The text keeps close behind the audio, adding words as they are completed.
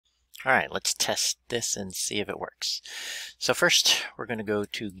Alright, let's test this and see if it works. So first, we're going to go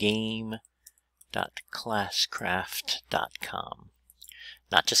to game.classcraft.com.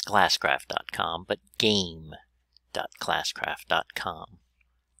 Not just classcraft.com, but game.classcraft.com.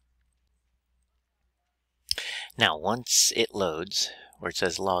 Now, once it loads, where it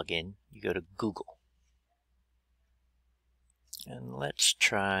says login, you go to Google. And let's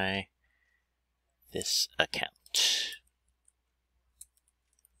try this account.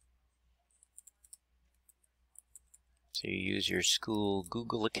 So you use your school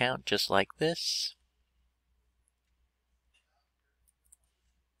Google account just like this.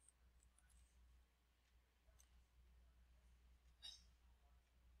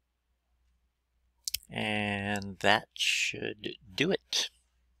 And that should do it.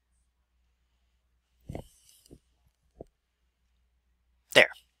 There.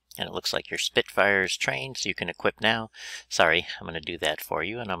 And it looks like your Spitfire is trained, so you can equip now. Sorry, I'm going to do that for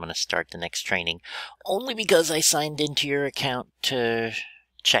you, and I'm going to start the next training. Only because I signed into your account to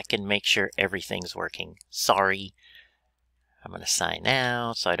check and make sure everything's working. Sorry. I'm going to sign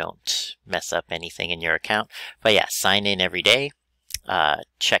now, so I don't mess up anything in your account. But yeah, sign in every day.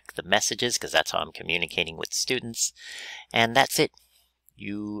 Check the messages, because that's how I'm communicating with students. And that's it.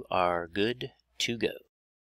 You are good to go.